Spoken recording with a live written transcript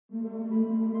Hey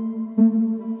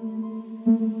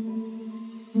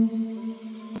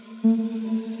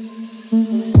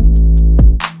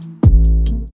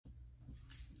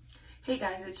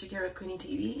guys, it's Shakira with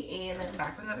QueenyTV, and I'm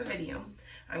back with another video.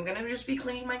 I'm gonna just be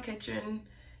cleaning my kitchen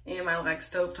and my like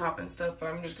stovetop and stuff, but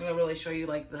I'm just gonna really show you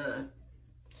like the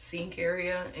sink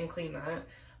area and clean that.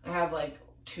 I have like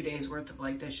 2 days worth of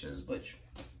like dishes, which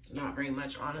not very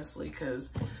much honestly, because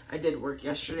I did work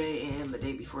yesterday and the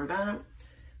day before that.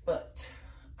 But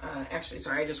actually,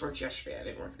 sorry, I just worked yesterday. I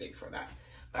didn't work the day before that.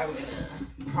 I'm gonna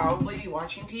probably be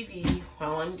watching TV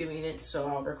while I'm doing it, so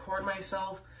I'll record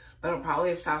myself. But I'll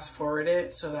probably fast forward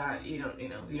it so that you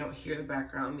don't hear the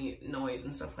background noise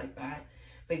and stuff like that.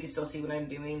 But you can still see what I'm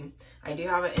doing. I do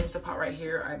have an Instapot right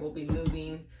here. I will be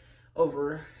moving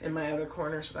over in my other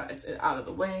corner so that it's out of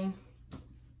the way.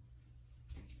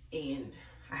 And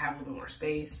I have a little bit more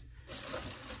space.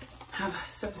 I have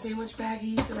some sandwich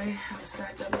baggies that I have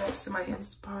stacked up next to my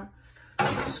Instapot.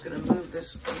 I'm just gonna move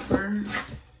this over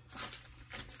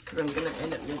because I'm gonna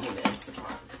end up moving the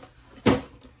Instapot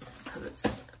because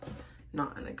it's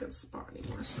not in a good spot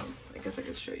anymore, so I guess I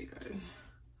could show you guys.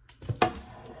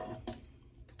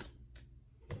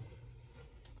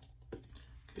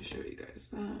 Could show you guys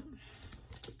that.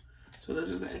 So this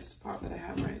is the Instapot that I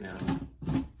have right now.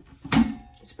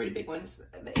 It's a pretty big one. It's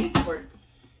the 8-quart.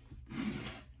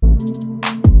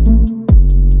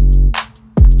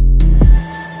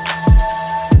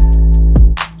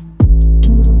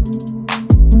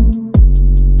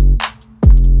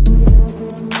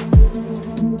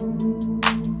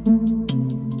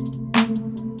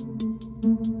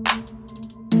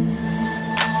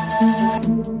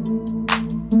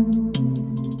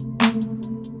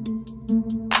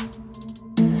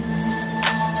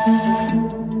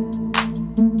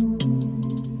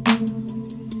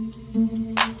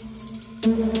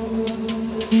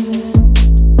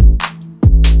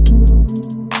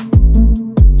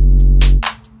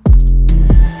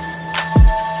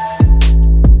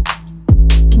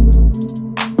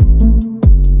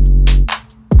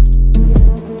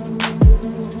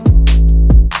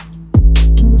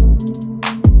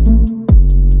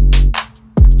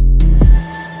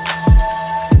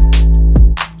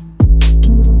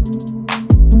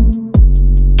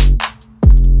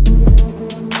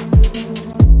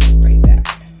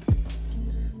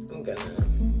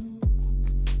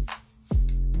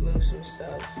 Some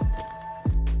stuff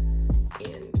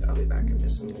and I'll be back in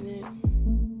just a minute.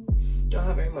 Don't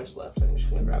have very much left. I'm just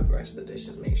gonna grab the rest of the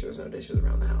dishes, make sure there's no dishes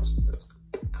around the house and stuff.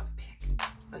 I'll be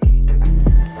back. Okay, I'm back.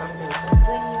 So I'm gonna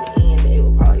start cleaning and it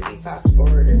will probably be fast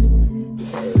forwarded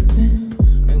because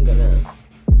I'm gonna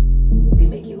be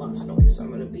making lots of noise. So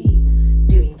I'm gonna be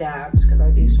doing dabs because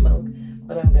I do smoke,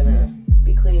 but I'm gonna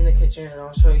be cleaning the kitchen and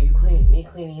I'll show you me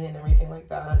cleaning and everything like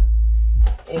that.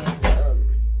 And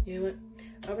you know what?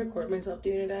 I'll record myself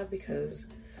doing a dab because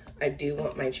I do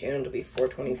want my channel to be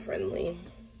 420 friendly.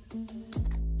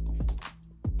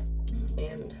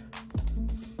 And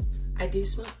I do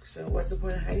smoke, so what's the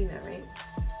point of hiding that, right?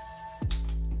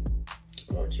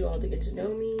 I want you all to get to know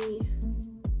me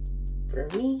for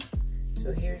me.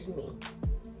 So here's me.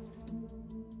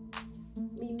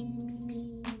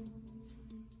 Me.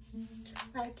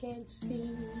 I can't see,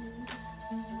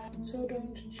 so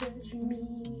don't judge me.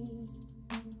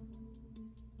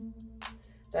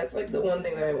 That's like the one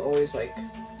thing that I'm always like,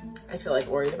 I feel like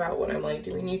worried about when I'm like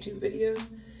doing YouTube videos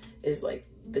is like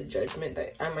the judgment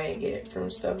that I might get from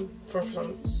stuff,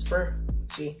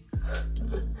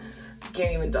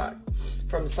 can't even talk,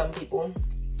 from some people.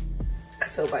 I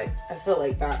feel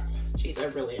like that's, geez, I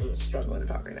really am struggling to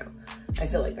talk right now. I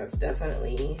feel like that's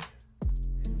definitely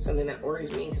something that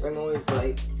worries me because I'm always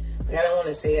like I don't want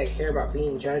to say I care about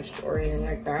being judged or anything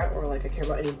like that, or like I care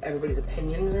about everybody's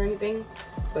opinions or anything,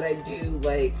 but I do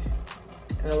like,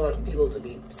 I don't want people to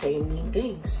be saying mean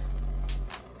things.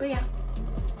 But yeah.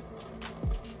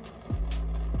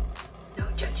 No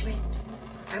judgment.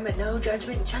 I'm a no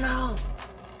judgment channel.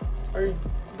 Or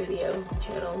video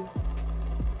channel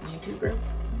YouTuber.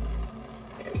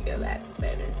 There we go, that's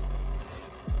better.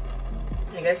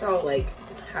 I guess I'll like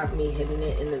have me hitting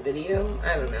it in the video.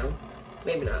 I don't know.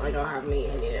 Maybe not, like I'll have me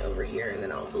hitting it over here and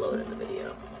then I'll blow it in the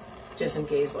video. Just in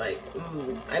case like,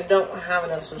 I don't have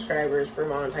enough subscribers for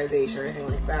monetization or anything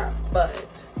like that,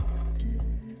 but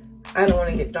I don't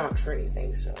want to get docked for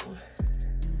anything, so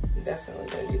I'm definitely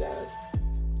gonna do that.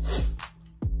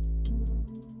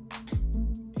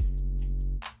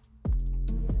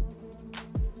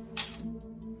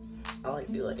 I like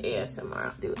to do like ASMR,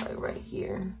 I'll do it like right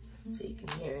here so you can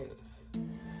hear it.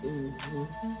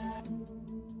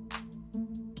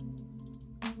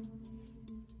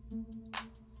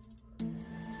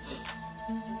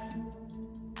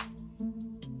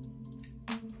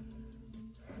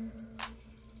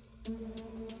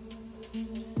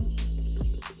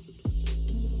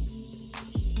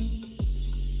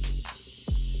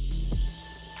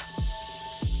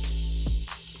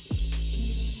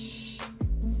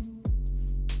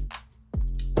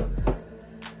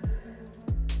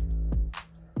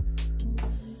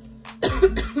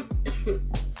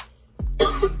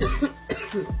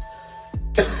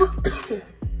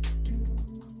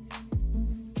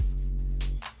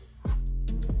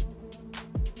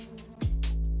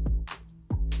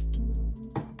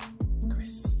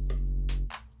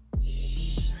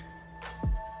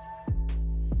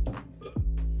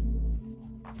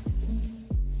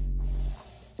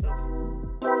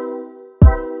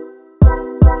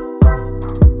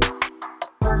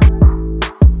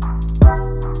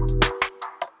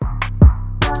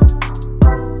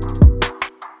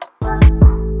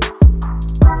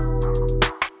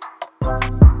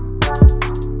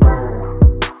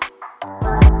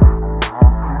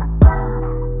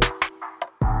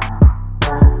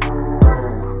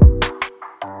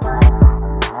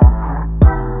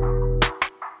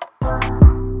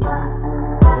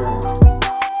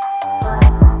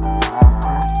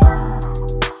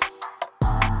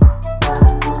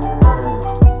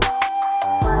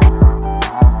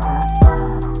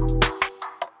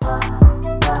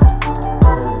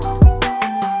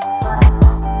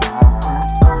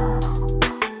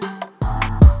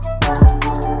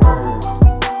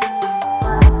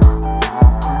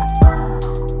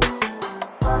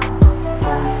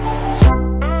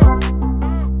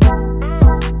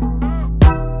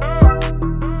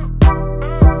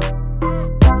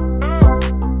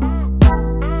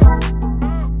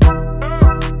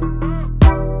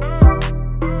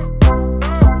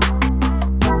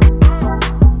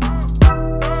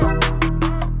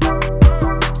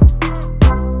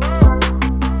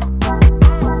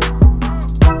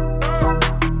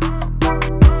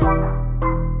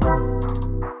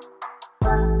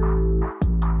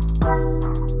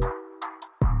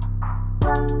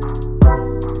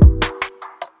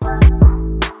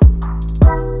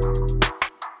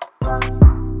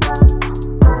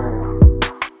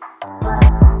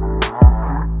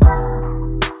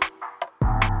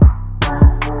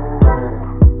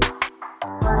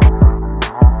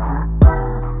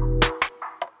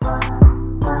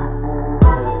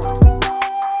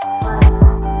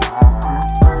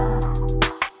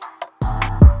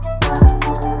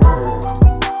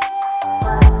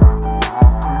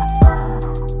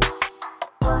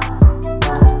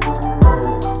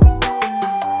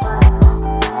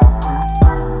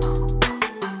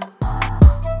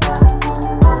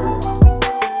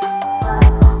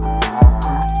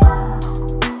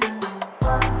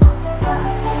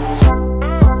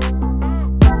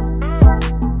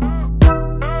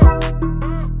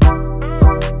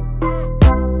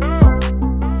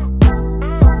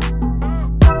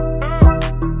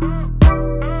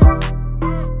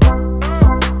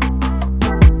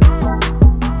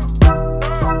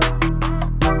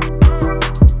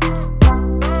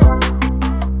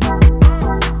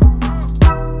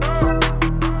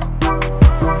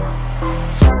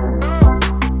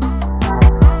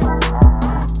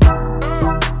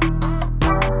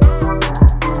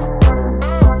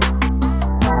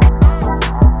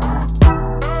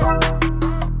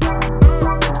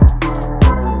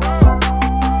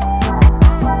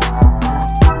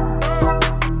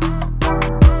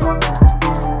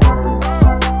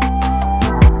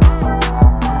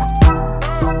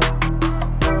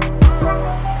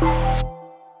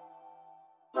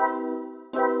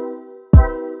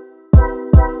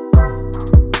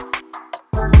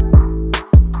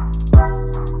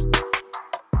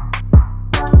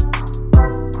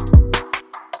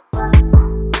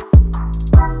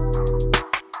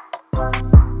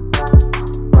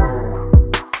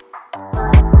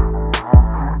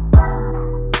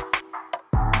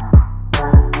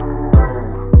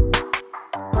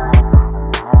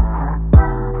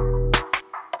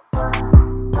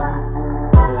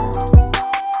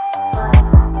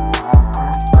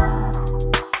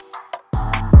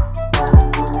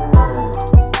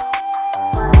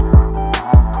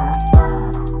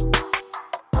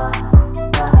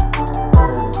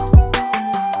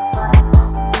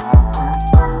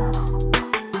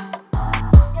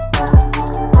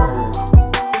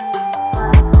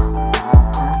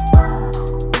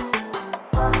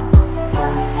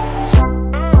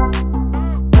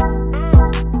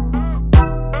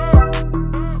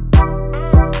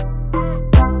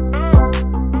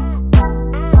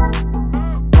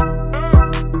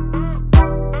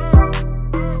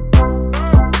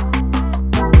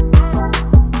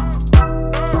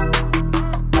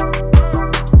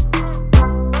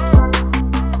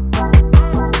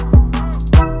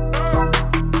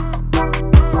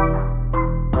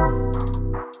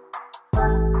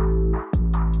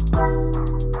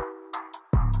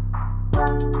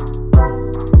 you.